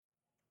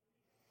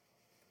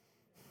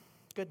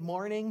Good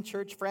morning,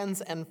 church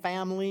friends and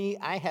family.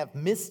 I have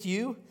missed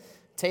you.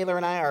 Taylor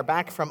and I are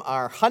back from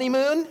our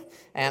honeymoon,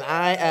 and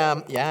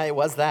it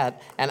was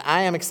that. And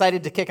I am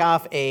excited to kick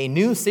off a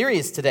new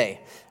series today.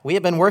 We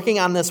have been working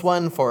on this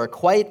one for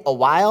quite a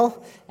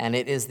while, and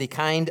it is the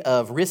kind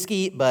of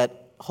risky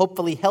but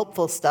hopefully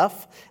helpful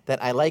stuff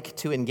that I like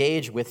to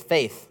engage with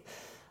faith.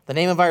 The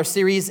name of our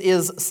series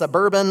is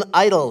Suburban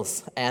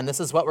Idols, and this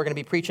is what we're going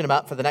to be preaching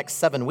about for the next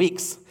 7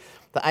 weeks.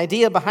 The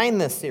idea behind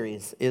this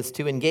series is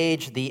to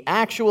engage the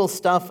actual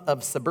stuff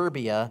of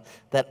suburbia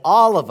that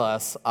all of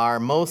us are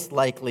most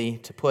likely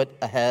to put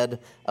ahead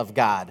of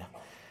God.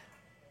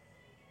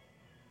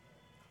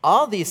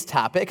 All these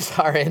topics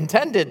are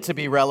intended to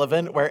be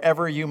relevant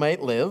wherever you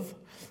might live,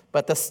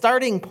 but the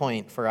starting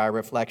point for our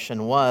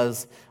reflection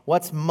was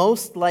what's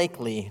most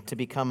likely to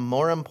become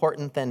more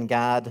important than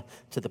God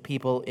to the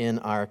people in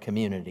our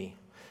community.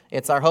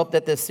 It's our hope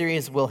that this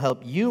series will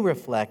help you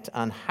reflect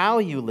on how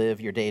you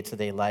live your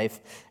day-to-day life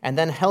and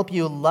then help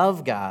you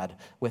love God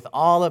with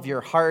all of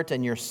your heart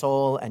and your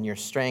soul and your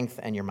strength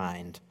and your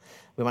mind.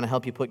 We want to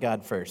help you put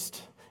God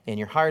first in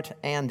your heart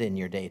and in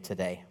your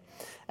day-to-day.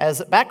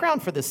 As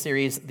background for this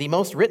series, the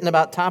most written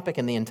about topic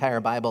in the entire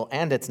Bible,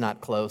 and it's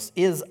not close,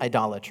 is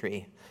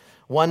idolatry.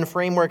 One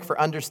framework for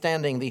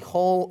understanding the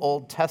whole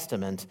Old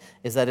Testament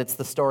is that it's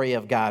the story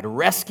of God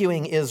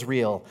rescuing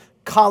Israel,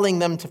 calling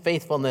them to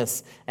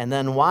faithfulness, and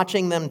then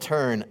watching them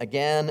turn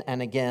again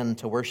and again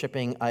to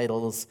worshiping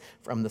idols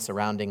from the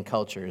surrounding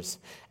cultures.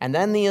 And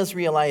then the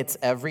Israelites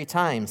every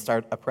time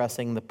start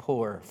oppressing the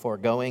poor,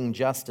 foregoing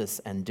justice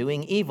and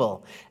doing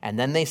evil, and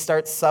then they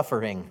start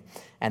suffering,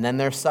 and then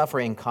their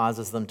suffering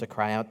causes them to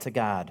cry out to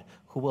God,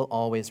 who will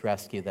always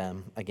rescue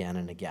them again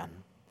and again.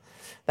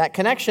 That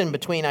connection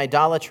between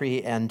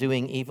idolatry and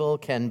doing evil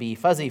can be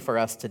fuzzy for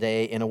us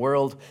today in a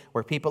world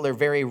where people are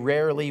very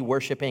rarely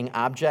worshiping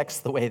objects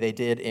the way they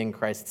did in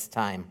Christ's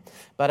time.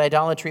 But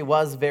idolatry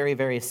was very,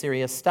 very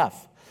serious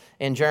stuff.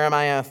 In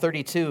Jeremiah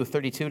 32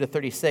 to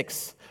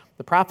 36,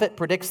 the prophet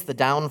predicts the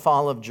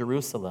downfall of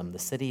Jerusalem, the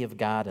city of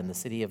God and the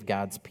city of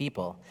God's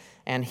people.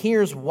 And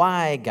here's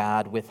why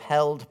God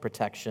withheld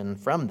protection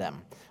from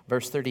them.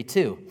 Verse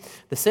 32,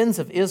 the sins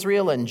of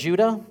Israel and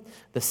Judah,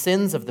 the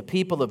sins of the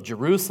people of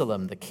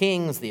Jerusalem, the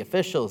kings, the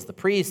officials, the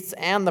priests,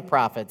 and the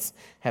prophets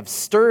have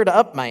stirred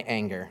up my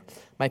anger.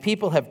 My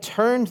people have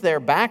turned their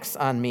backs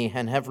on me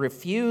and have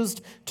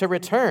refused to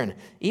return.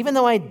 Even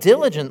though I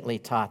diligently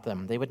taught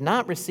them, they would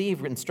not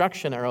receive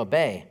instruction or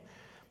obey.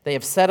 They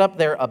have set up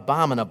their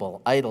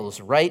abominable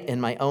idols right in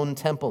my own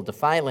temple,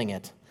 defiling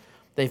it.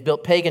 They've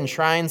built pagan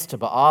shrines to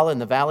Baal in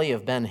the valley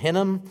of Ben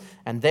Hinnom,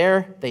 and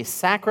there they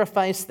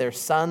sacrifice their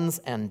sons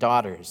and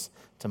daughters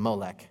to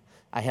Molech.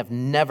 I have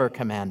never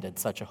commanded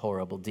such a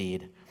horrible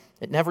deed.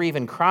 It never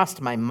even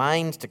crossed my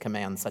mind to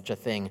command such a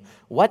thing.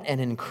 What an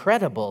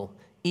incredible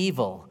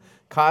evil,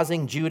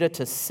 causing Judah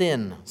to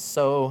sin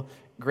so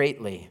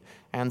greatly.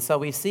 And so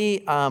we see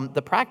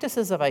the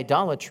practices of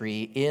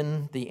idolatry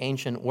in the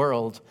ancient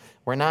world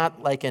were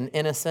not like an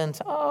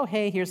innocent, oh,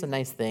 hey, here's a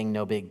nice thing,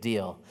 no big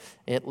deal.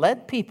 It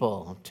led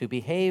people to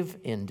behave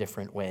in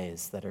different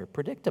ways that are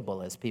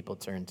predictable as people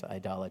turn to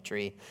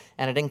idolatry.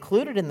 And it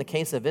included, in the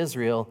case of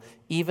Israel,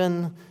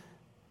 even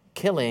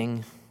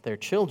killing their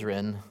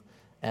children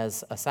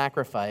as a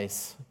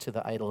sacrifice to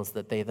the idols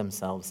that they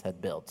themselves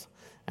had built.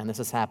 And this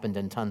has happened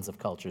in tons of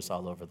cultures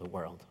all over the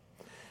world.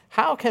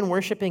 How can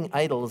worshiping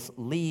idols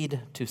lead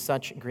to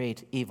such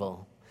great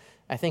evil?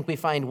 I think we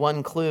find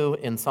one clue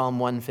in Psalm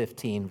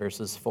 115,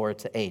 verses 4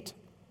 to 8.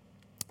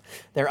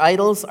 Their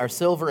idols are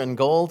silver and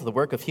gold, the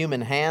work of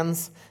human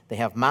hands. They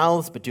have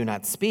mouths, but do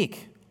not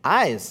speak,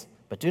 eyes,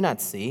 but do not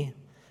see.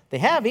 They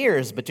have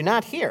ears, but do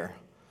not hear,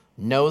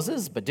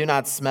 noses, but do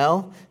not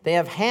smell. They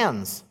have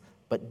hands,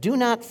 but do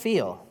not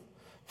feel,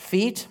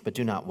 feet, but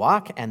do not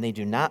walk, and they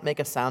do not make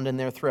a sound in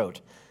their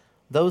throat.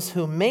 Those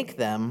who make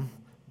them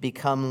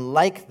become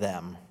like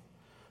them.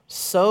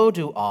 So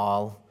do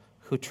all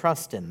who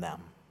trust in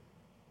them.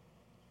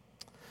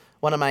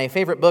 One of my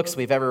favorite books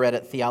we've ever read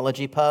at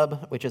Theology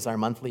Pub, which is our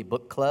monthly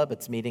book club.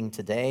 It's meeting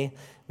today.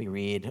 We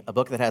read a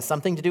book that has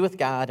something to do with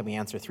God, and we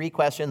answer 3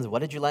 questions. What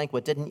did you like?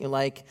 What didn't you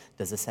like?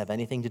 Does this have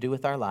anything to do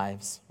with our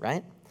lives,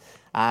 right?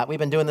 We've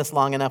been doing this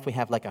long enough. We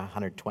have like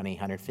 120,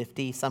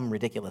 150, some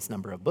ridiculous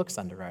number of books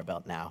under our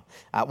belt now.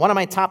 One of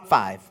my top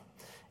 5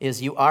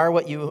 is You Are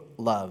What You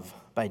Love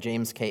by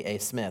James K.A.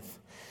 Smith.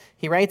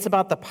 He writes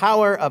about the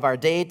power of our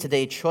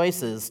day-to-day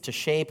choices to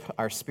shape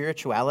our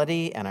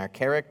spirituality and our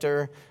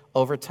character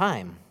over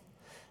time,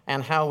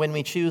 and how when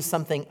we choose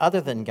something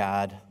other than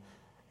God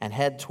and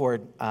head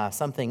toward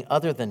something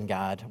other than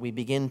God, we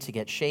begin to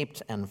get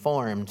shaped and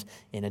formed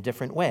in a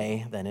different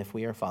way than if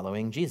we are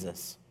following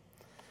Jesus.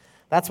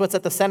 That's what's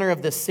at the center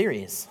of this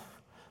series,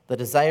 the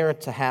desire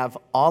to have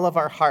all of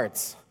our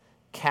hearts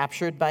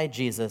captured by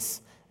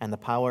Jesus and the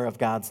power of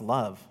God's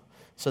love,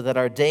 so that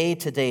our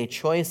day-to-day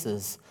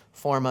choices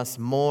form us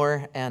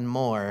more and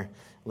more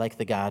like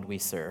the God we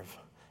serve.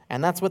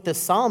 And that's what this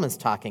psalm is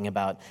talking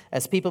about.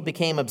 As people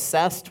became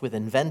obsessed with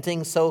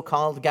inventing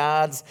so-called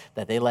gods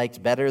that they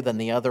liked better than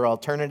the other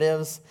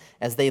alternatives,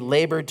 as they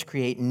labored to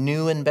create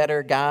new and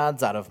better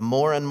gods out of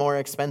more and more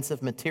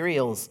expensive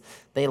materials,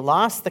 they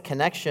lost the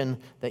connection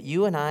that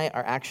you and I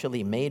are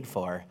actually made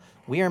for.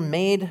 We are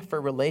made for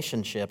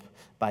relationship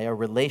by a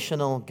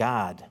relational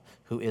God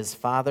who is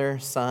Father,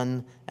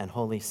 Son, and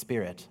Holy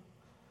Spirit,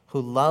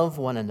 who love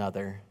one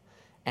another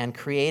and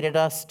created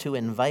us to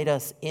invite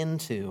us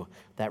into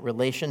that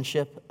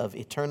relationship of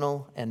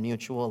eternal and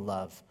mutual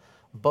love,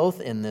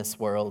 both in this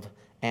world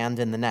and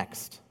in the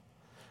next.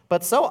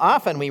 But so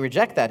often we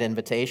reject that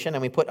invitation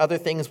and we put other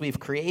things we've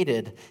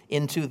created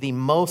into the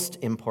most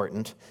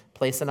important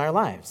place in our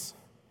lives.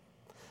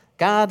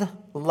 God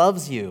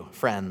loves you,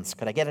 friends.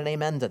 Could I get an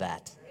amen to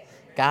that?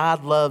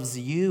 God loves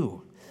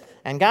you.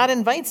 And God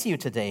invites you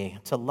today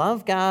to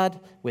love God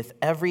with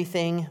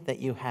everything that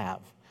you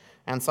have.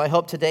 And so I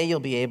hope today you'll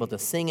be able to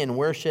sing in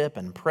worship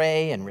and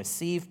pray and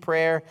receive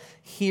prayer,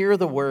 hear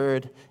the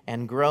word,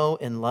 and grow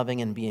in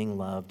loving and being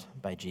loved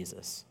by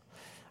Jesus.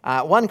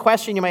 One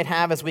question you might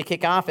have as we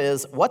kick off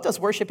is, what does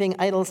worshiping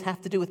idols have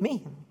to do with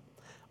me?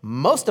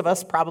 Most of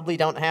us probably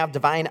don't have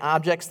divine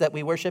objects that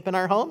we worship in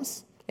our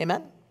homes.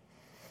 Amen?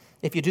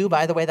 If you do,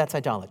 by the way, that's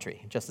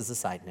idolatry, just as a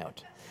side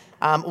note.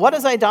 What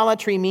does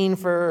idolatry mean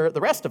for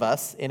the rest of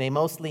us in a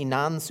mostly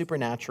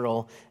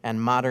non-supernatural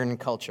and modern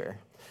culture?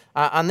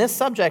 On this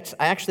subject,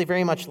 I actually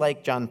very much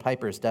like John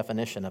Piper's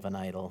definition of an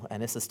idol,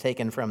 and this is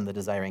taken from the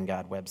Desiring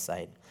God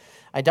website.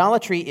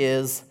 Idolatry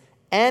is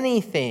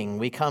anything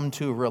we come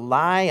to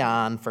rely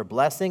on for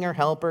blessing or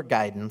help or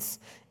guidance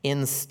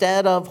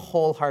instead of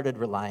wholehearted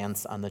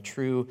reliance on the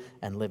true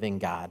and living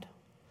God.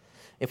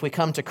 If we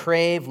come to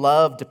crave,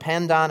 love,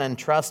 depend on, and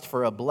trust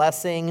for a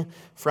blessing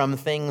from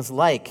things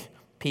like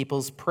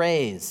people's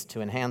praise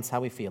to enhance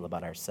how we feel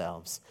about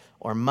ourselves,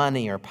 or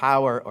money, or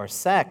power, or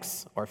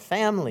sex, or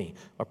family,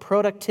 or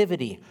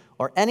productivity,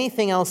 or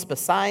anything else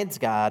besides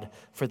God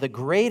for the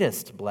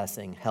greatest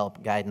blessing,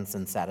 help, guidance,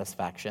 and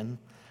satisfaction,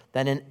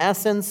 then in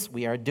essence,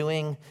 we are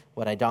doing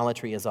what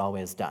idolatry has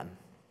always done.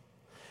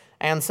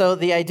 And so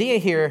the idea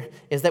here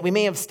is that we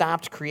may have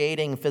stopped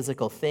creating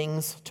physical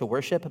things to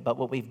worship, but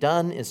what we've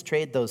done is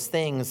trade those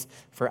things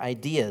for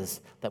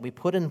ideas that we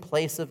put in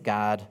place of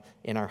God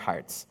in our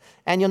hearts.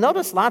 And you'll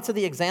notice lots of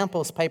the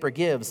examples Piper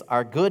gives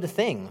are good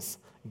things.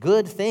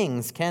 Good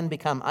things can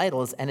become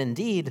idols, and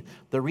indeed,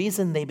 the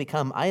reason they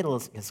become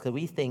idols is because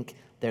we think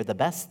they're the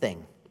best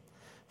thing.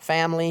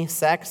 Family,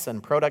 sex,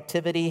 and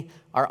productivity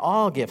are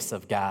all gifts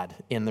of God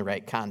in the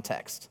right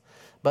context.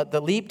 But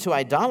the leap to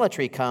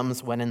idolatry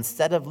comes when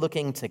instead of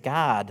looking to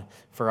God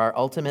for our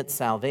ultimate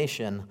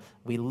salvation,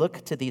 we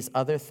look to these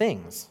other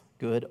things,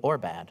 good or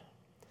bad.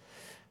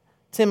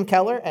 Tim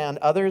Keller and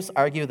others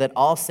argue that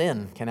all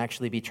sin can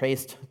actually be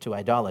traced to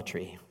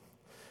idolatry.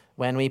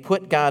 When we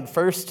put God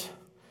first,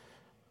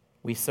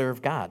 we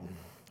serve God,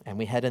 and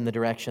we head in the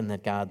direction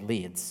that God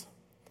leads.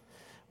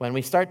 When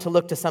we start to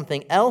look to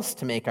something else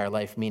to make our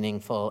life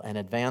meaningful and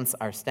advance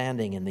our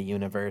standing in the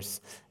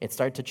universe, it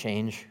starts to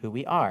change who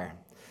we are.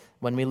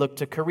 When we look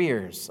to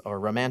careers or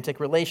romantic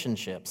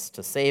relationships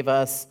to save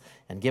us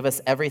and give us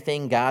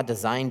everything God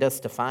designed us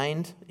to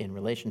find in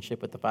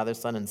relationship with the Father,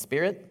 Son, and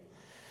Spirit,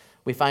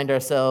 we find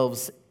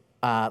ourselves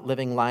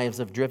living lives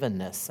of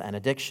drivenness and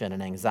addiction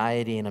and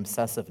anxiety and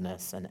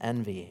obsessiveness and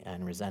envy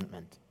and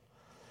resentment.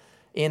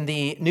 In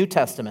the New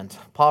Testament,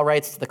 Paul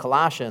writes to the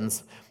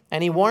Colossians,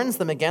 and he warns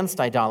them against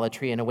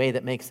idolatry in a way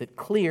that makes it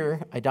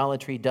clear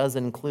idolatry does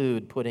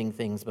include putting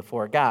things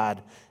before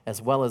God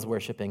as well as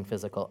worshiping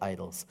physical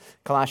idols.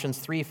 Colossians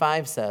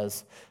 3:5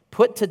 says,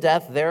 "Put to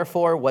death,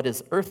 therefore, what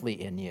is earthly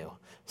in you,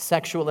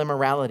 sexual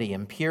immorality,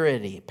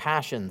 impurity,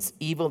 passions,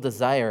 evil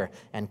desire,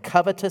 and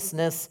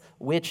covetousness,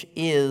 which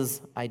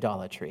is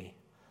idolatry."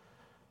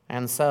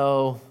 And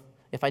so,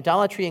 if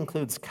idolatry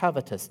includes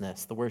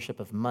covetousness, the worship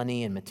of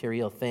money and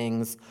material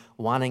things,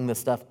 wanting the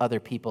stuff other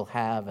people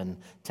have and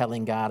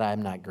telling God,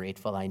 I'm not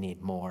grateful, I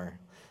need more,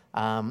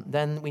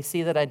 then we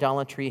see that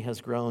idolatry has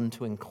grown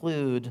to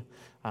include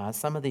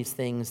some of these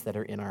things that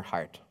are in our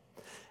heart.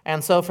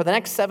 And so for the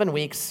next 7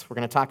 weeks, we're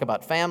going to talk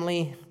about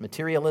family,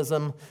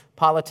 materialism,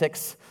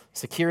 politics,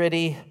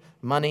 security,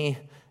 money,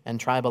 and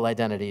tribal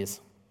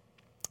identities.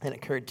 It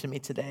occurred to me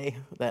today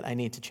that I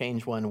need to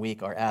change 1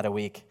 week or add a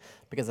week,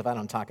 because if I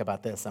don't talk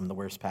about this, I'm the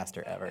worst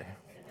pastor ever,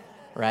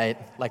 right?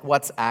 Like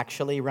what's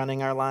actually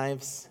running our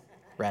lives,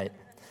 right?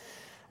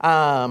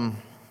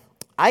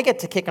 I get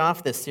to kick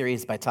off this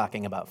series by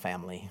talking about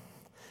family.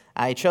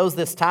 I chose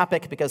this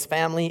topic because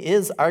family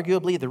is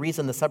arguably the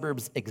reason the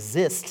suburbs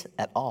exist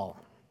at all.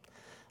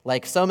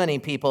 Like so many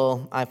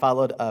people, I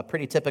followed a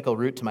pretty typical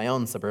route to my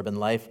own suburban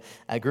life.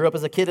 I grew up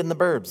as a kid in the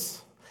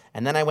burbs.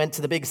 And then I went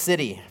to the big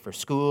city for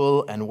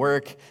school and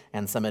work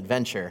and some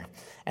adventure.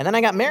 And then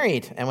I got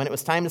married, and when it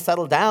was time to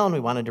settle down, we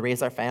wanted to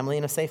raise our family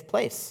in a safe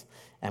place.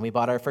 And we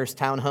bought our first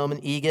townhome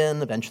in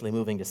Egan, eventually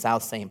moving to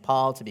South St.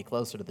 Paul to be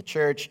closer to the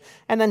church,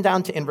 and then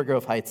down to Inver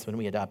Grove Heights when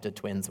we adopted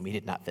twins and we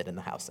did not fit in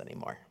the house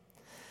anymore.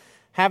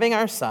 Having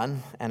our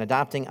son and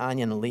adopting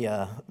Anya and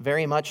Leah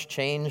very much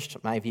changed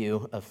my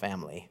view of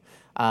family.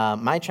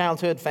 My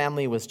childhood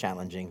family was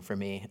challenging for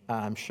me.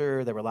 I'm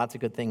sure there were lots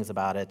of good things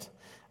about it,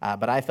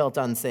 but I felt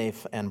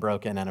unsafe and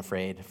broken and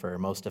afraid for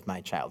most of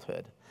my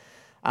childhood.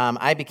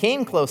 I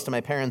became close to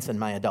my parents in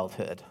my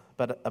adulthood,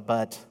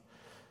 but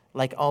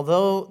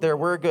although there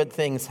were good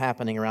things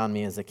happening around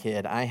me as a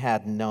kid, I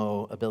had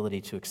no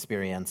ability to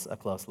experience a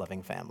close,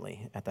 loving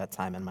family at that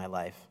time in my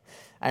life.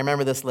 I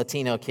remember this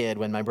Latino kid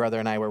when my brother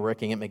and I were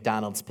working at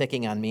McDonald's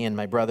picking on me and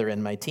my brother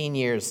in my teen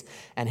years,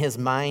 and his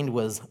mind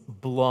was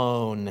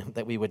blown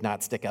that we would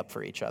not stick up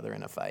for each other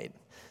in a fight.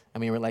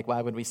 And we were like,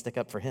 why would we stick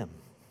up for him?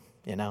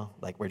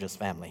 We're just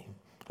family.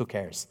 Who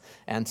cares?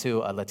 And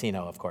to a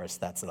Latino, of course,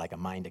 that's like a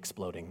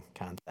mind-exploding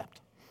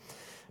concept.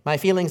 My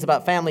feelings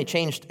about family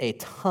changed a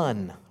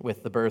ton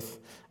with the birth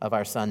of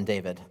our son,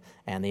 David,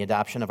 and the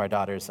adoption of our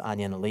daughters,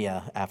 Anya and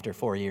Leah, after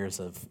 4 years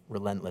of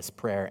relentless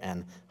prayer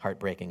and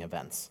heartbreaking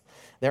events.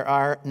 There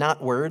are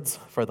not words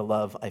for the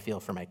love I feel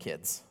for my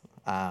kids.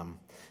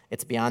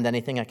 It's beyond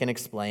anything I can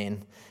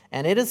explain,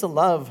 and it is a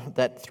love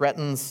that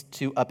threatens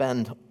to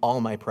upend all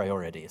my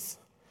priorities.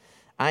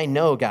 I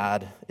know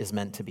God is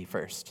meant to be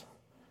first,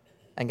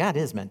 and God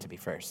is meant to be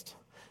first.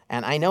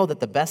 And I know that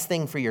the best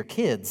thing for your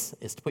kids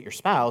is to put your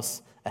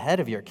spouse ahead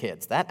of your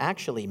kids. That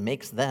actually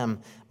makes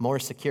them more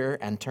secure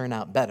and turn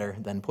out better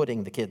than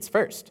putting the kids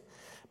first.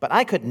 But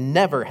I could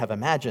never have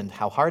imagined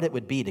how hard it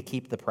would be to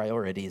keep the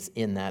priorities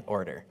in that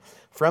order.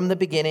 From the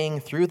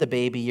beginning, through the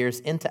baby years,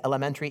 into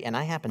elementary, and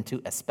I happen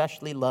to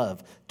especially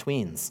love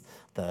tweens,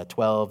 the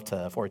 12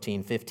 to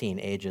 14, 15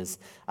 ages.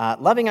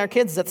 Loving our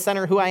kids is at the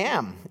center of who I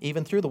am,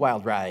 even through the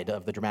wild ride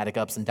of the dramatic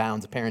ups and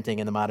downs of parenting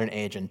in the modern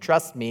age. And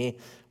trust me,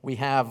 we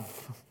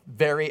have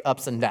very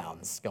ups and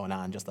downs going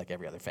on, just like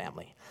every other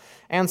family.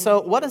 And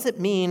so what does it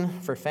mean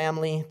for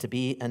family to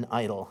be an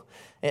idol?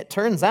 It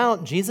turns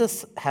out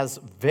Jesus has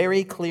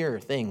very clear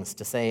things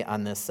to say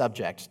on this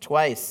subject.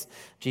 Twice,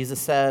 Jesus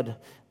said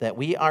that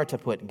we are to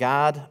put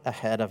God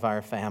ahead of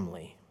our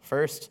family.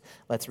 First,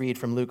 let's read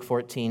from Luke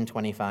 14,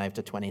 25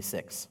 to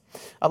 26.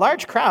 A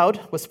large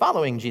crowd was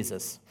following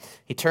Jesus.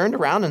 He turned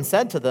around and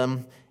said to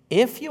them,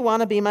 "If you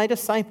want to be my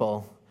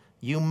disciple,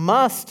 you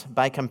must,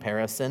 by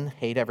comparison,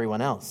 hate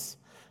everyone else.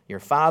 Your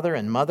father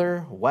and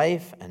mother,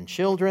 wife and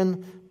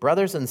children,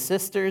 brothers and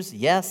sisters,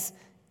 yes,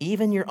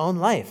 even your own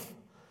life.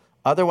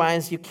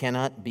 Otherwise, you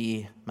cannot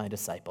be my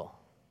disciple."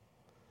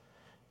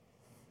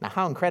 Now,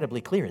 how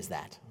incredibly clear is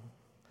that?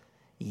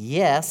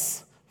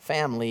 Yes,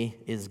 family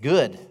is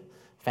good.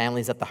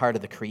 Family's at the heart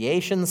of the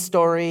creation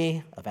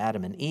story of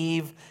Adam and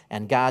Eve,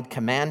 and God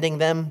commanding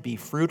them, be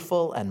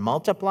fruitful and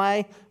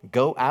multiply,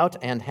 go out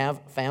and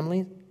have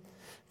family.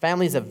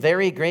 Family is a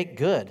very great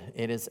good.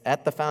 It is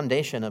at the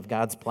foundation of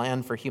God's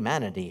plan for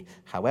humanity,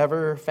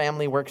 however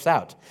family works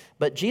out.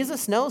 But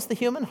Jesus knows the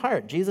human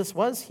heart. Jesus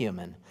was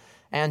human.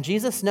 And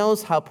Jesus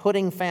knows how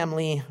putting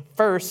family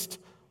first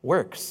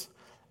works.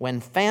 When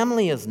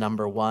family is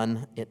number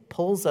one, it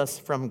pulls us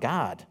from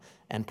God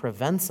and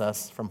prevents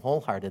us from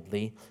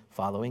wholeheartedly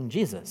following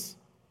Jesus.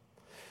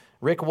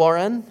 Rick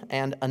Warren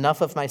and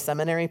enough of my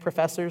seminary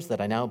professors that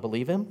I now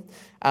believe him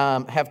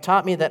have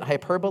taught me that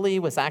hyperbole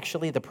was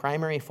actually the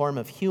primary form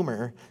of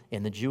humor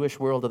in the Jewish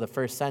world of the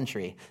first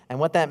century. And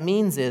what that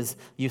means is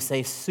you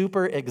say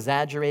super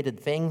exaggerated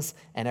things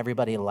and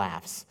everybody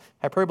laughs.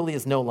 Hyperbole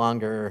is no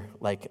longer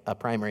like a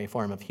primary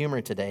form of humor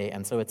today,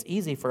 and so it's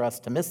easy for us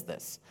to miss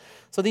this.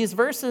 So these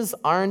verses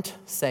aren't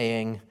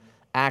saying,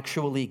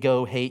 actually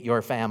go hate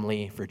your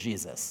family for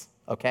Jesus,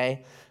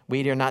 okay?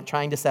 We are not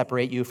trying to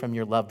separate you from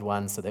your loved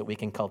ones so that we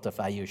can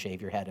cultify you,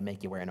 shave your head, and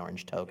make you wear an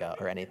orange toga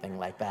or anything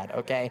like that,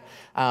 okay?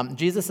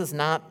 Jesus is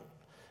not,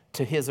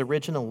 to his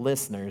original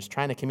listeners,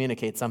 trying to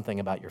communicate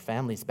something about your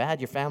family's bad.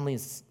 Your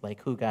family's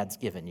like who God's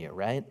given you,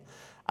 right?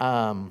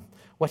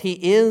 What he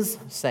is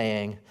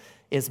saying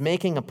is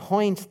making a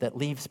point that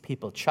leaves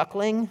people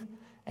chuckling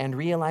and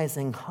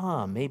realizing,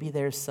 maybe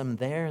there's some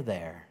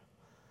there.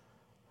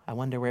 I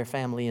wonder where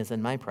family is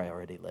in my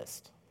priority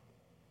list.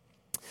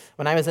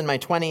 When I was in my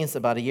 20s,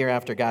 about a year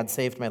after God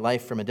saved my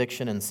life from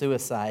addiction and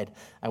suicide,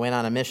 I went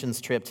on a missions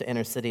trip to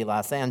inner city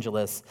Los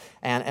Angeles.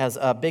 And as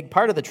a big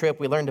part of the trip,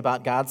 we learned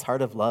about God's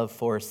heart of love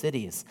for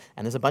cities.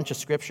 And there's a bunch of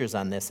scriptures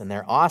on this, and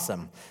they're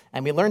awesome.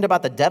 And we learned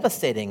about the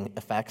devastating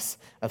effects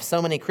of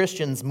so many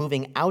Christians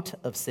moving out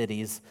of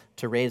cities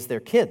to raise their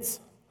kids.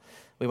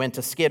 We went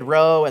to Skid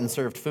Row and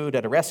served food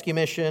at a rescue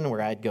mission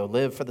where I'd go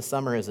live for the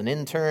summer as an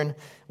intern.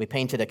 We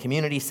painted a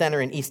community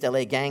center in East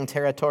LA gang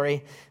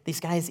territory.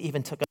 These guys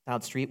even took us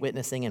out street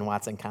witnessing in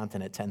Watson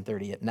Compton at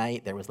 10:30 at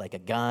night. There was like a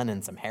gun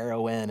and some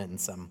heroin and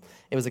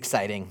it was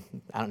exciting.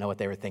 I don't know what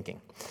they were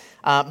thinking.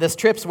 This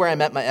trip's where I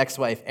met my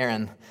ex-wife,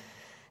 Erin.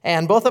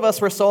 And both of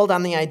us were sold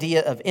on the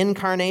idea of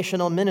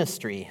incarnational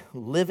ministry,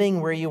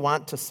 living where you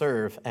want to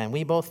serve. And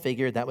we both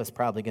figured that was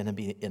probably going to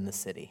be in the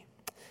city.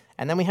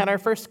 And then we had our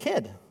first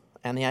kid.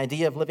 And the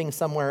idea of living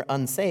somewhere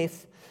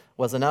unsafe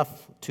was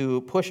enough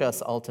to push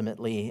us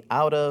ultimately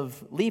out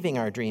of leaving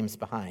our dreams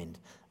behind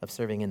of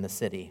serving in the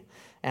city.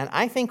 And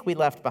I think we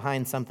left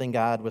behind something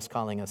God was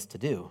calling us to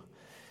do.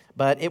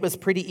 But it was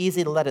pretty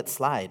easy to let it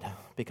slide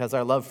because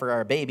our love for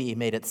our baby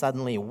made it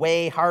suddenly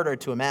way harder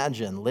to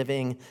imagine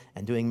living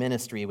and doing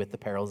ministry with the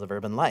perils of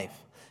urban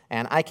life.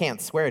 And I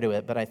can't swear to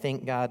it, but I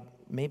think God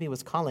maybe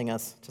was calling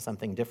us to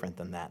something different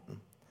than that,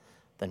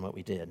 than what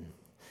we did.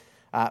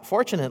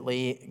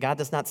 Fortunately, God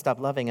does not stop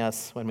loving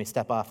us when we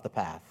step off the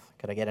path.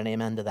 Could I get an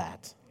amen to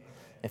that?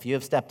 If you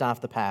have stepped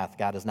off the path,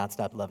 God has not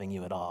stopped loving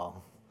you at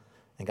all.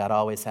 And God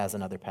always has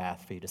another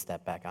path for you to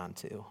step back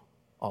onto.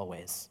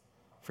 Always.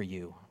 For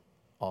you.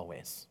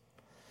 Always.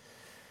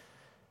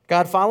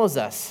 God follows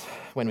us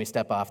when we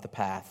step off the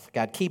path.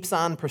 God keeps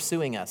on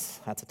pursuing us.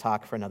 That's a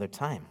talk for another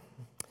time.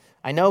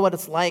 I know what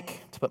it's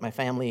like to put my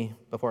family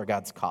before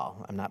God's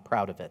call. I'm not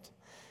proud of it.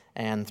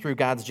 And through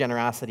God's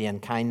generosity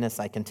and kindness,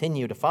 I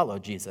continue to follow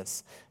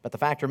Jesus. But the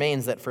fact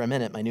remains that for a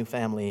minute, my new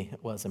family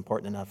was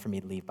important enough for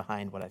me to leave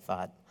behind what I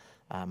thought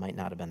might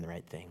not have been the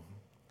right thing.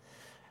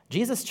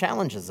 Jesus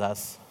challenges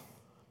us,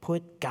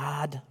 put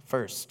God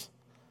first.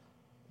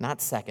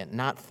 Not second,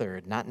 not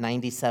third, not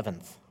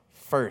 97th,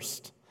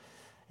 first.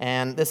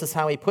 And this is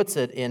how he puts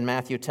it in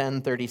Matthew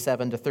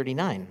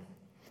 10:37-39.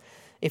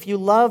 If you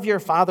love your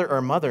father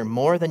or mother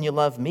more than you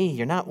love me,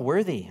 you're not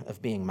worthy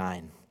of being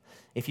mine.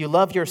 If you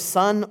love your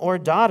son or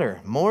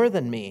daughter more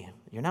than me,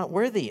 you're not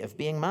worthy of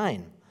being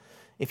mine.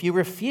 If you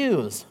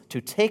refuse to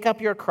take up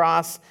your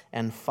cross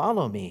and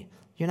follow me,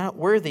 you're not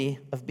worthy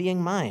of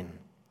being mine.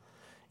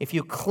 If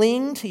you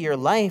cling to your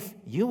life,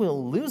 you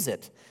will lose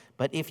it.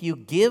 But if you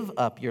give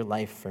up your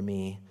life for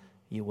me,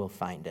 you will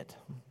find it.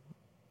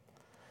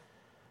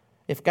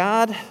 If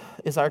God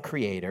is our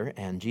creator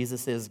and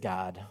Jesus is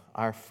God,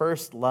 our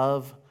first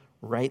love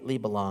rightly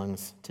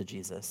belongs to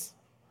Jesus.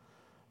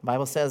 The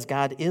Bible says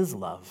God is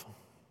love,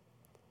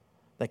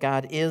 that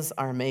God is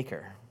our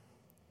maker,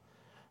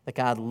 that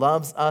God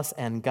loves us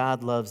and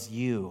God loves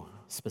you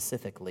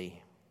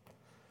specifically.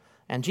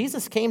 And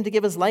Jesus came to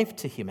give his life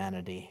to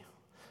humanity,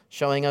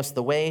 showing us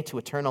the way to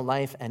eternal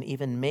life and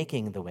even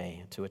making the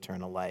way to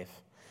eternal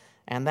life.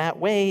 And that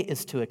way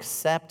is to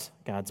accept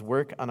God's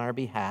work on our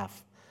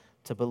behalf,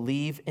 to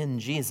believe in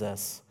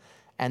Jesus,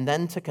 and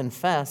then to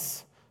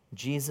confess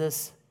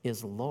Jesus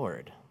is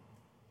Lord.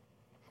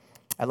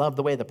 I love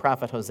the way the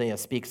prophet Hosea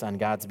speaks on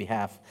God's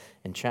behalf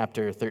in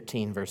chapter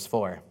 13, verse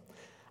 4.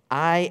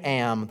 I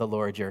am the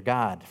Lord your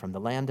God from the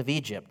land of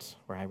Egypt,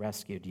 where I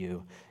rescued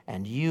you,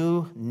 and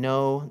you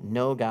know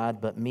no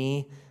God but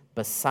me.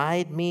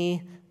 Beside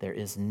me, there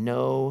is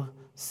no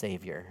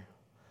Savior.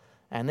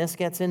 And this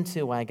gets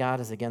into why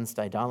God is against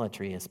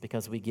idolatry, is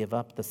because we give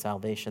up the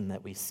salvation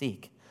that we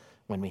seek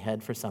when we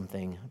head for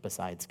something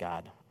besides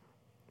God.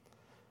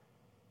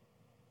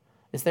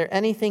 Is there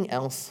anything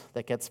else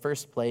that gets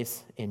first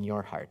place in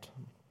your heart?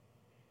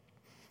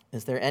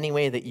 Is there any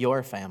way that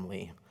your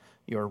family,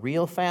 your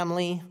real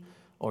family,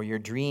 or your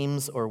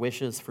dreams or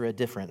wishes for a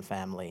different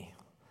family,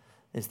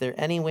 is there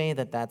any way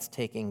that that's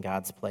taking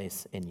God's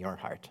place in your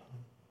heart?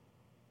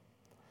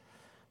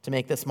 To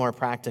make this more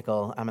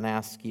practical, I'm going to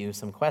ask you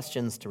some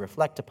questions to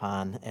reflect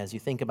upon as you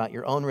think about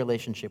your own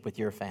relationship with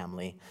your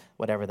family,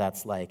 whatever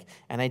that's like.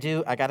 And I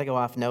got to go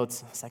off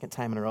notes, second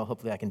time in a row,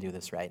 hopefully I can do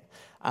this right.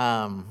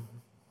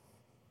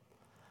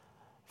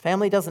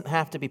 Family doesn't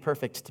have to be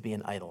perfect to be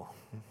an idol.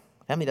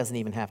 Family doesn't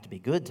even have to be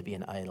good to be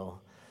an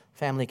idol.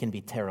 Family can be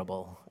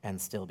terrible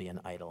and still be an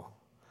idol.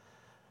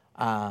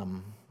 I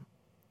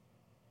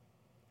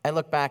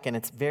look back and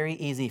it's very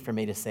easy for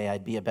me to say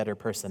I'd be a better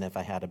person if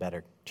I had a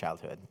better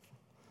childhood.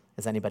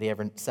 Has anybody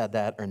ever said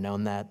that or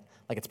known that?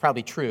 Like, it's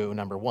probably true,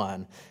 number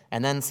one.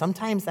 And then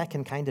sometimes that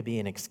can kind of be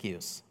an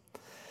excuse.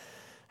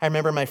 I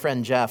remember my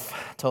friend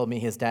Jeff told me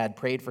his dad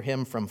prayed for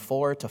him from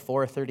 4 to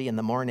 4:30 in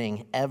the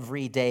morning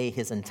every day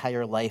his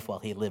entire life while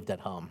he lived at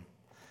home.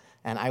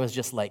 And I was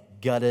just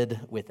like gutted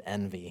with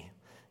envy,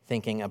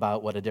 thinking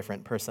about what a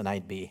different person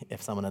I'd be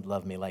if someone had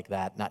loved me like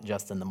that, not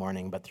just in the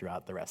morning, but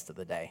throughout the rest of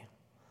the day.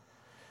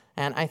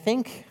 And I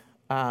think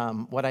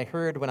what I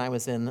heard when I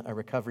was in a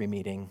recovery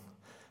meeting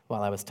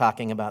while I was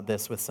talking about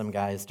this with some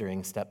guys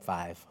during step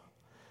 5,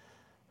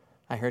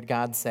 I heard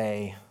God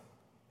say,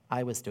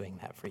 I was doing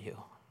that for you.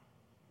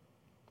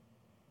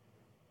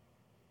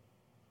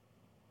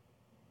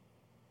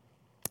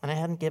 And I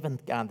hadn't given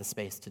God the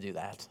space to do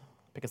that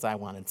because I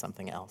wanted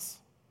something else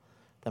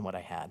than what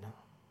I had.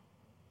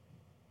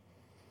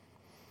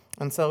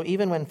 And so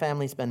even when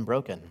family's been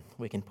broken,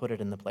 we can put it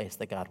in the place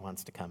that God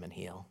wants to come and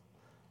heal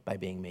by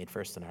being made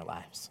first in our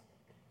lives.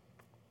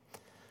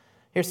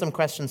 Here's some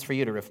questions for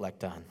you to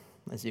reflect on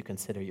as you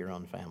consider your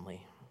own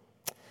family.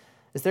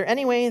 Is there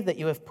any way that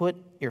you have put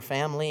your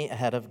family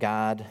ahead of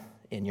God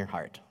in your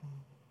heart,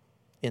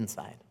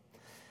 inside?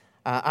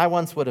 I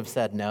once would have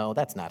said, no,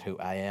 that's not who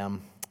I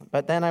am.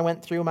 But then I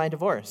went through my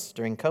divorce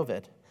during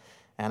COVID,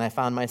 and I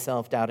found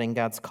myself doubting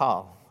God's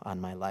call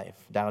on my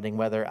life, doubting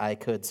whether I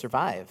could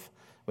survive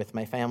with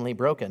my family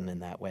broken in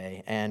that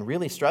way, and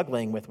really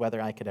struggling with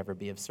whether I could ever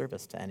be of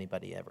service to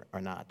anybody ever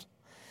or not.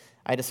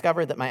 I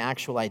discovered that my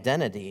actual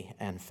identity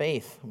and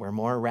faith were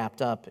more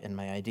wrapped up in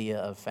my idea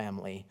of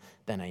family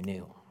than I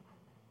knew.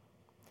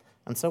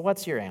 And so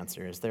what's your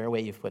answer? Is there a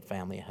way you've put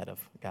family ahead of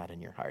God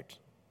in your heart?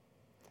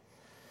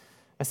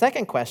 My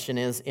second question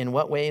is, in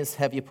what ways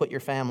have you put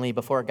your family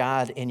before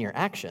God in your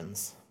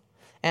actions?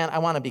 And I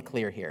want to be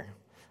clear here.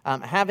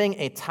 Having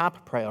a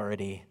top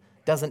priority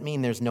doesn't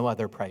mean there's no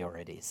other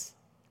priorities,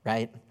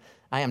 right?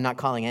 I am not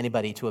calling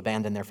anybody to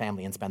abandon their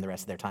family and spend the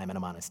rest of their time in a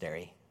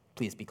monastery.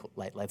 Please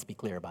let's be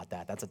clear about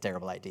that. That's a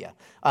terrible idea.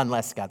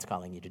 Unless God's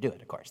calling you to do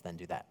it, of course, then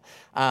do that.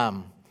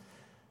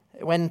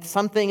 When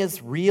something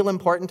is real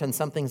important and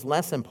something's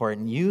less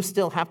important, you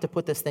still have to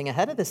put this thing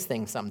ahead of this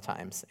thing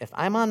sometimes. If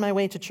I'm on my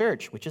way to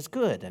church, which is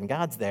good, and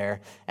God's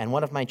there, and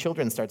one of my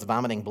children starts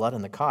vomiting blood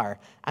in the car,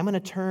 I'm going to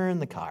turn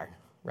the car,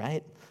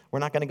 right? We're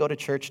not going to go to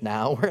church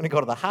now. We're going to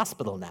go to the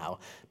hospital now,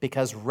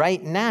 because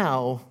right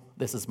now,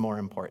 this is more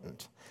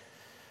important.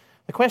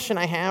 The question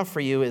I have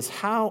for you is,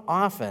 how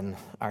often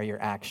are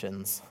your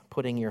actions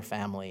putting your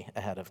family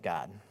ahead of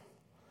God?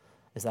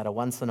 Is that a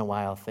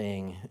once-in-a-while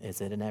thing?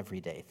 Is it an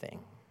everyday thing?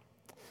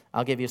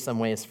 I'll give you some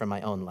ways from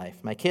my own life.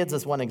 My kids,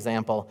 as one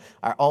example,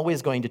 are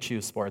always going to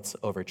choose sports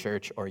over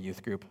church or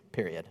youth group,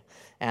 period.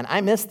 And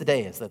I miss the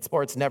days that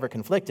sports never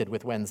conflicted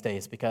with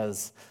Wednesdays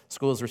because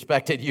schools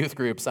respected youth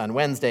groups on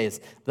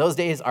Wednesdays. Those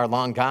days are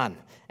long gone.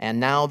 And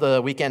now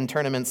the weekend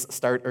tournaments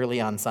start early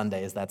on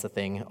Sundays. That's a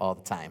thing all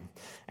the time.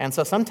 And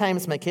so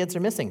sometimes my kids are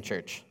missing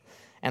church.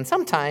 And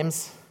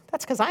sometimes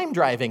that's because I'm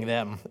driving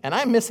them, and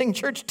I'm missing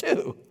church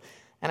too.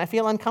 And I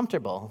feel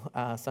uncomfortable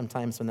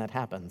sometimes when that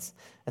happens,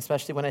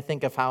 especially when I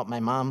think of how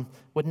my mom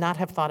would not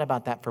have thought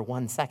about that for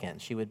 1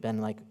 second. She would have been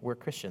like, we're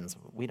Christians.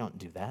 We don't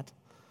do that.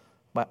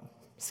 But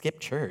skip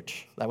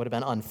church. That would have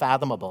been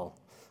unfathomable,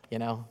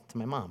 to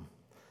my mom,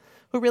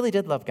 who really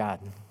did love God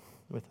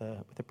with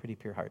a pretty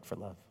pure heart for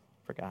love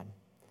for God.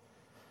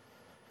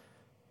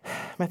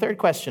 My third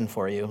question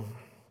for you,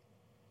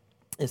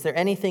 is there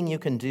anything you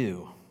can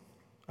do,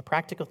 a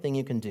practical thing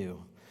you can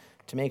do,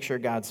 to make sure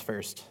God's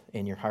first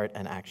in your heart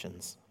and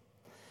actions?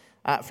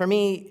 For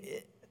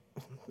me,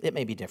 it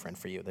may be different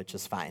for you, that's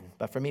just fine.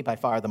 But for me, by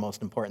far, the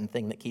most important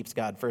thing that keeps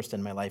God first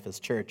in my life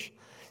is church.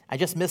 I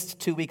just missed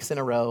 2 weeks in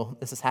a row.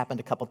 This has happened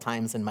a couple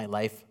times in my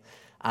life.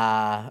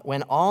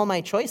 When all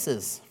my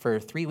choices for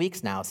 3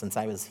 weeks now, since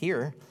I was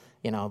here,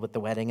 with the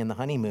wedding and the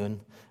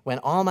honeymoon, when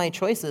all my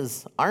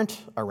choices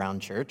aren't around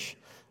church,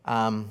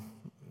 God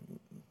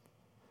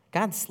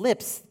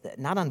slips,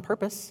 not on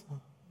purpose,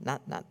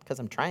 not because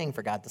I'm trying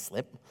for God to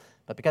slip,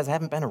 but because I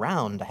haven't been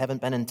around, I haven't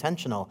been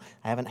intentional,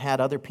 I haven't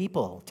had other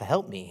people to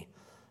help me,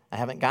 I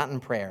haven't gotten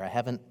prayer, I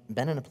haven't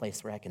been in a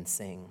place where I can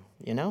sing,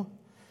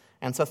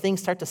 And so things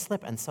start to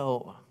slip, and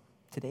so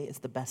today is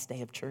the best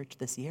day of church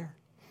this year.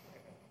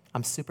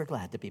 I'm super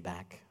glad to be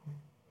back.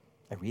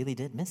 I really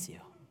did miss you.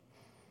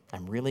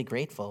 I'm really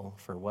grateful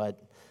for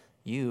what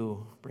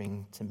you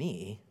bring to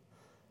me.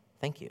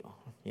 Thank you,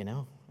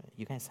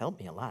 You guys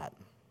help me a lot.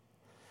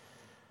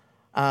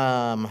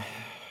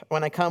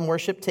 When I come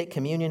worship, take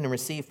communion, and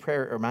receive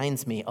prayer, it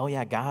reminds me, oh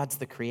yeah, God's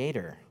the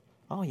creator.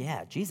 Oh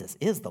yeah, Jesus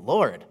is the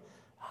Lord.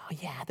 Oh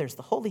yeah, there's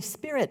the Holy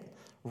Spirit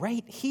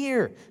right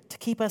here to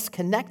keep us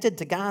connected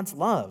to God's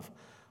love.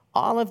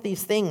 All of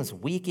these things,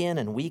 week in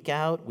and week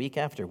out, week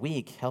after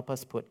week, help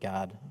us put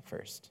God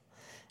first.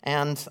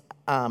 And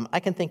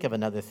I can think of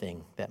another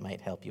thing that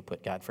might help you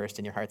put God first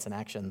in your hearts and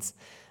actions.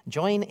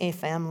 Join a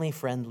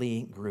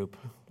family-friendly group,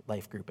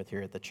 life group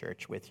here at the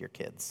church with your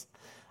kids.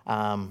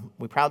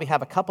 We probably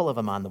have a couple of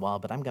them on the wall,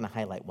 but I'm going to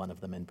highlight one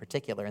of them in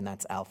particular, and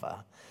that's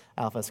Alpha.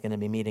 Alpha is going to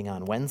be meeting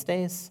on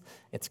Wednesdays.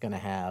 It's going to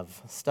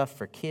have stuff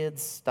for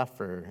kids, stuff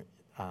for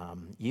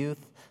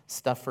youth,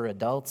 stuff for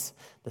adults.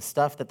 The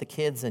stuff that the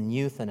kids and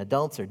youth and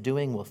adults are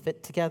doing will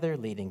fit together,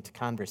 leading to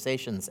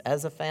conversations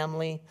as a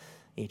family,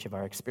 each of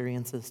our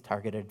experiences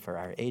targeted for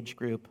our age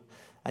group.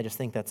 I just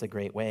think that's a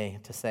great way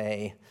to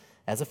say,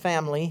 as a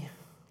family,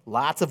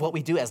 lots of what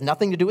we do has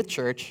nothing to do with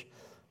church.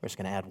 We're just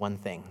going to add one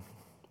thing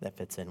that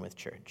fits in with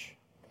church.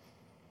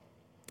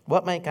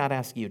 What might God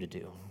ask you to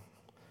do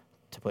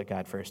to put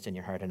God first in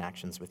your heart and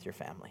actions with your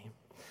family?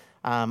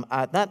 On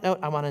that note,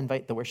 I want to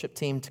invite the worship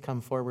team to come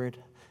forward,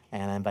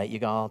 and I invite you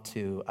all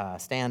to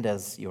stand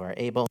as you are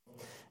able.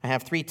 I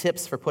have 3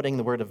 tips for putting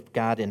the Word of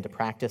God into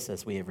practice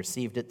as we have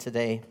received it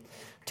today.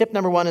 Tip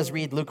number 1 is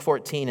read Luke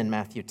 14 and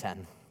Matthew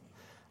 10.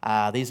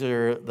 These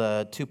are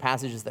the 2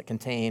 passages that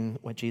contain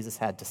what Jesus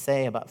had to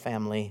say about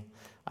family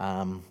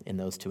in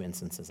those 2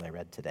 instances I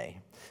read today.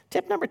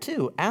 Tip number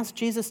 2, ask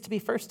Jesus to be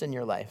first in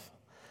your life.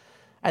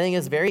 I think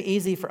it's very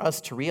easy for us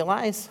to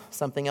realize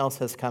something else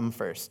has come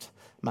first.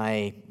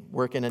 My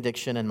work in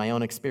addiction and my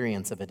own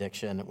experience of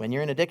addiction. When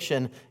you're in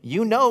addiction,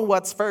 you know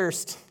what's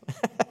first.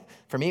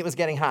 For me, it was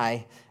getting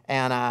high,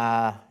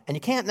 and you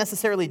can't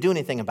necessarily do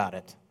anything about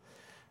it.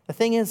 The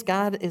thing is,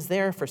 God is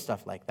there for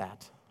stuff like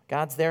that.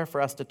 God's there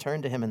for us to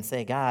turn to him and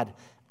say, God,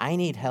 I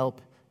need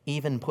help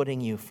even putting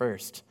you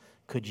first.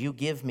 Could you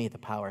give me the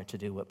power to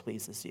do what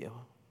pleases you?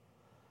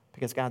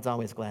 Because God's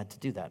always glad to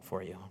do that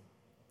for you.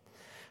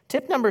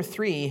 Tip number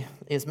 3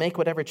 is make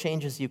whatever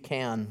changes you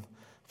can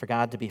for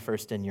God to be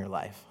first in your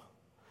life.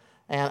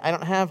 And I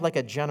don't have like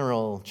a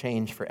general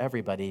change for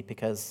everybody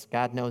because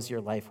God knows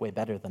your life way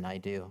better than I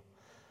do.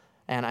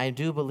 And I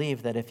do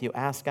believe that if you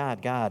ask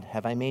God, God,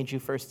 have I made you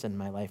first in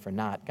my life or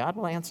not? God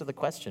will answer the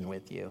question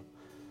with you.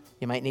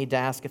 You might need to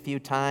ask a few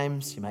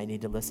times. You might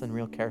need to listen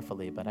real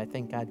carefully. But I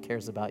think God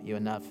cares about you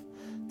enough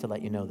to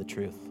let you know the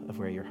truth of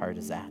where your heart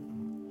is at.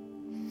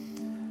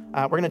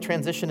 We're going to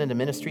transition into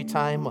ministry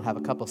time. We'll have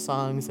a couple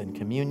songs and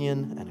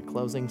communion and a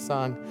closing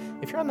song.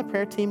 If you're on the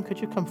prayer team, could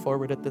you come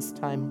forward at this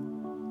time?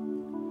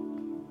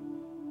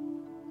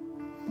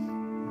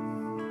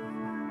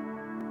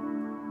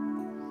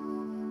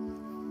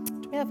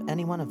 Do we have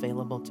anyone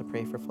available to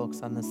pray for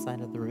folks on this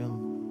side of the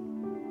room?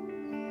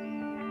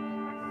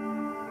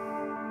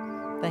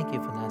 Thank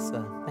you,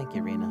 Vanessa. Thank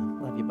you, Rena.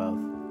 Love you both.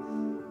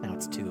 Now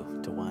it's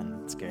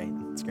 2-1. It's great.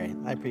 It's great.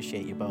 I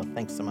appreciate you both.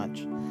 Thanks so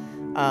much.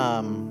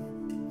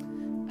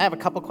 I have a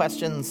couple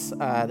questions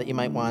that you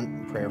might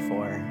want prayer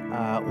for.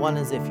 One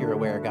is if you're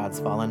aware God's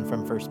fallen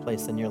from first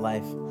place in your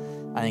life.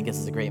 I think this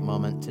is a great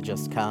moment to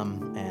just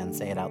come and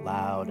say it out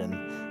loud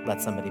and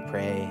let somebody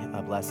pray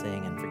a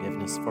blessing and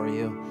forgiveness for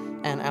you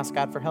and ask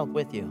God for help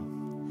with you.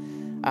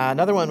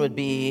 Another one would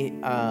be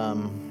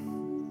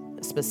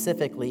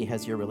specifically,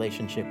 has your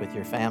relationship with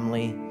your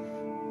family,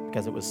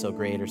 because it was so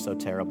great or so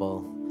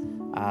terrible,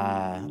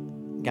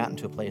 gotten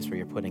to a place where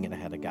you're putting it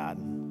ahead of God?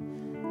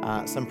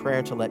 Some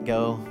prayer to let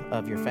go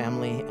of your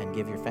family and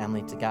give your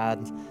family to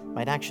God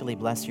might actually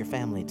bless your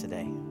family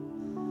today,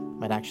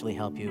 might actually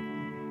help you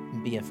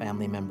be a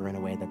family member in a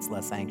way that's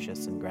less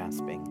anxious and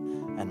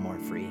grasping and more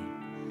free.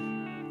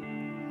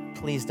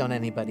 Please don't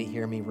anybody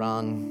hear me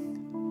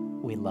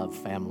wrong. We love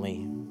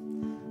family.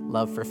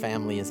 Love for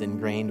family is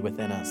ingrained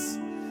within us.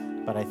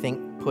 But I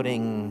think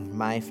putting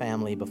my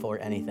family before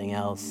anything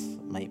else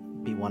might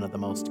be one of the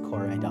most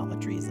core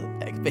idolatries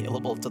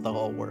available to the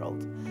whole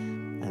world.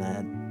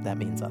 And that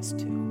means us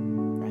too,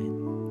 right?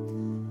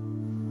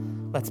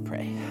 Let's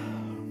pray.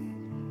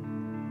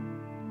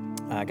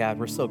 God,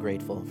 we're so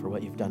grateful for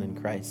what you've done in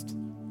Christ.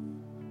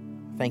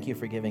 Thank you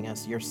for giving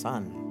us your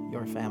son,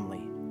 your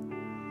family.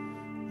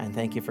 And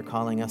thank you for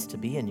calling us to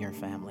be in your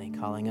family,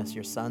 calling us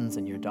your sons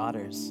and your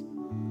daughters.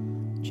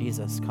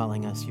 Jesus,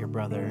 calling us your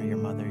brother, your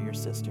mother, your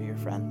sister, your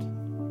friend.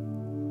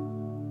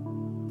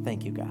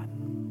 Thank you, God.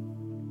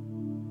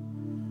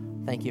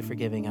 Thank you for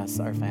giving us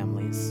our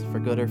families, for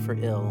good or for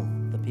ill,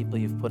 the people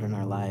you've put in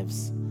our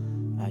lives.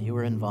 You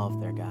were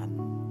involved there, God.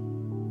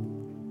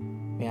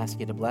 We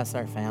ask you to bless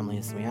our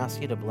families. We ask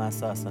you to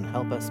bless us and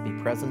help us be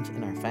present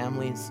in our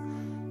families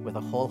with a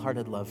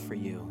wholehearted love for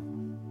you.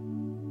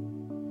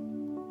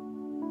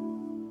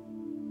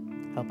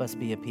 Help us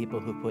be a people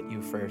who put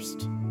you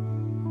first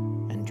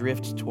and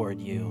drift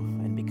toward you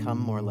and become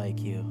more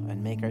like you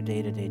and make our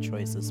day-to-day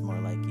choices more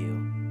like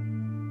you.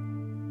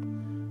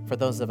 For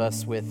those of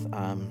us with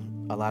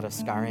a lot of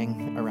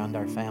scarring around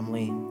our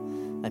family,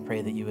 I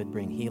pray that you would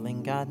bring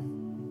healing, God.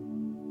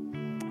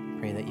 I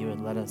pray that you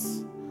would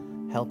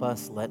help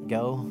us let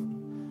go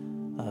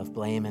of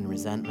blame and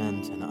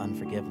resentment and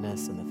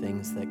unforgiveness and the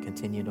things that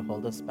continue to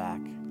hold us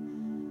back.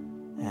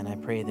 And I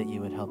pray that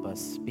you would help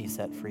us be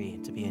set free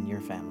to be in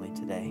your family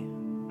today.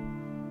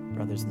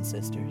 Brothers and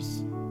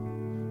sisters,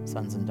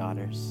 sons and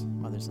daughters,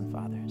 mothers and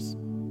fathers.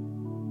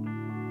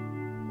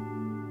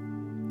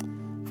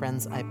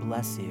 Friends, I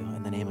bless you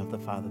in the name of the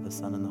Father, the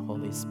Son, and the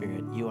Holy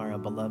Spirit. You are a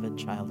beloved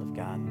child of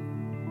God.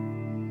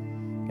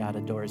 God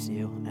adores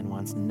you and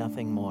wants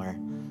nothing more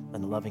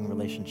than a loving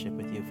relationship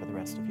with you for the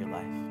rest of your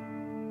life.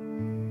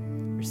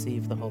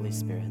 Receive the Holy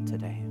Spirit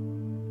today.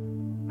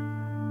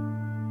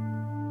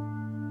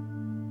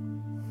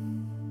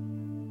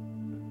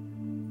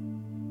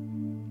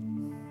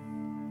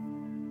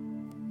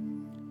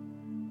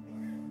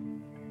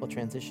 We'll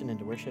transition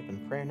into worship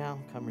and prayer now.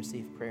 Come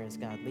receive prayer as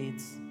God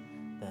leads.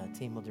 The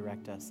team will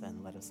direct us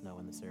and let us know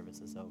when the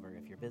service is over.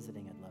 If you're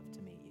visiting, I'd love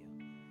to meet you.